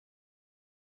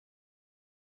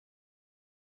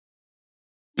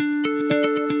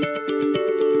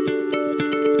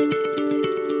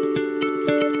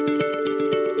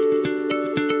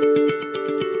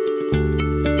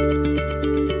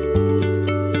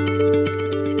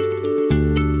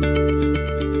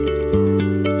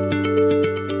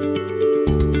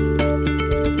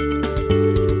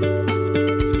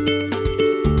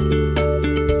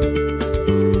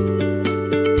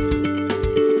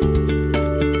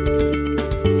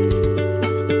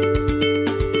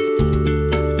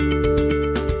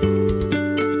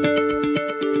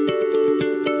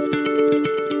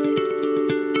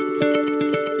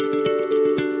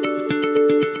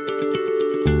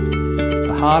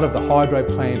part of the hydro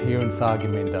plant here in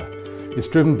Thargomindah. It's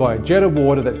driven by a jet of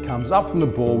water that comes up from the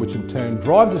bore, which in turn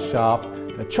drives a shaft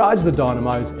that charges the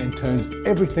dynamos and turns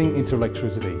everything into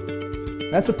electricity.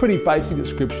 That's a pretty basic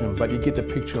description, but you get the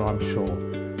picture, I'm sure.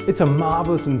 It's a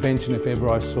marvellous invention if ever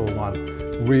I saw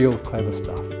one. Real clever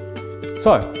stuff.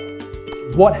 So,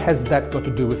 what has that got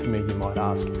to do with me, you might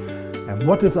ask? And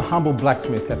what does a humble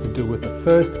blacksmith have to do with the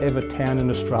first ever town in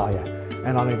Australia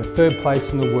and only the third place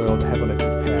in the world to have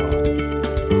electric power?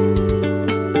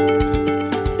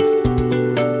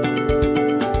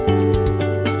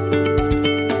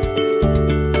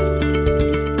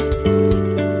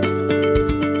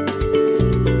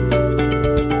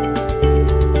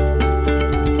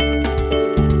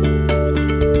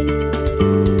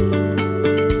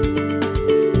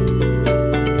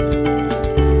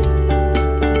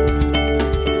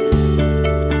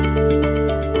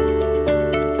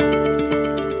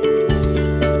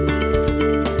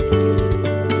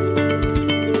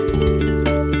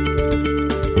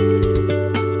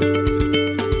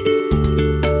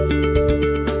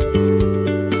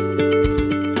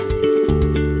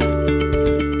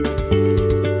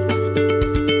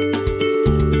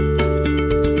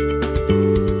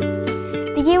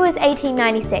 The year was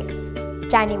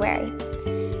 1896, January,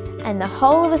 and the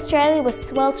whole of Australia was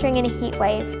sweltering in a heat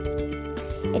wave.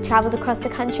 It travelled across the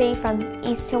country from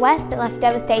east to west and left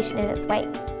devastation in its wake.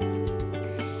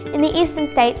 In the eastern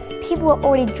states, people were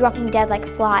already dropping dead like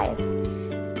flies.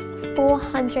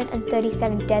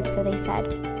 437 dead, so they said.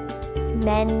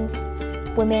 Men,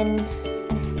 women,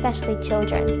 and especially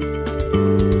children.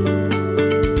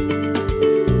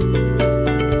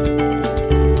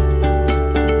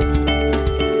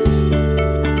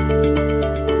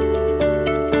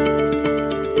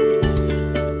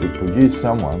 Produced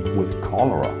someone with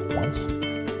cholera once.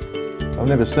 I've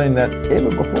never seen that ever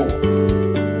before.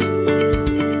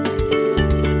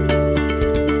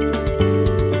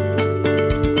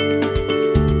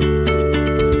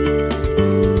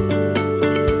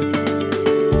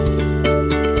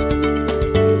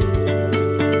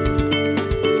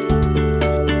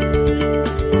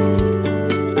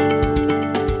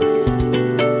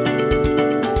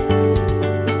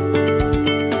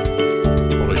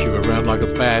 Like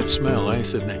a bad smell, eh,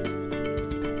 Sydney?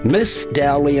 Miss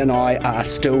Dowley and I are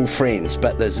still friends,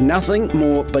 but there's nothing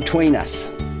more between us.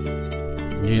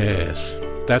 Yes,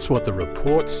 that's what the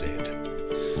report said.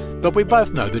 But we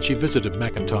both know that she visited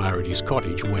McIntyre at his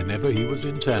cottage whenever he was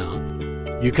in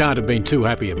town. You can't have been too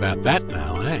happy about that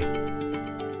now, eh?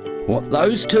 What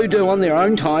those two do on their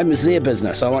own time is their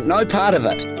business. I want no part of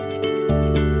it.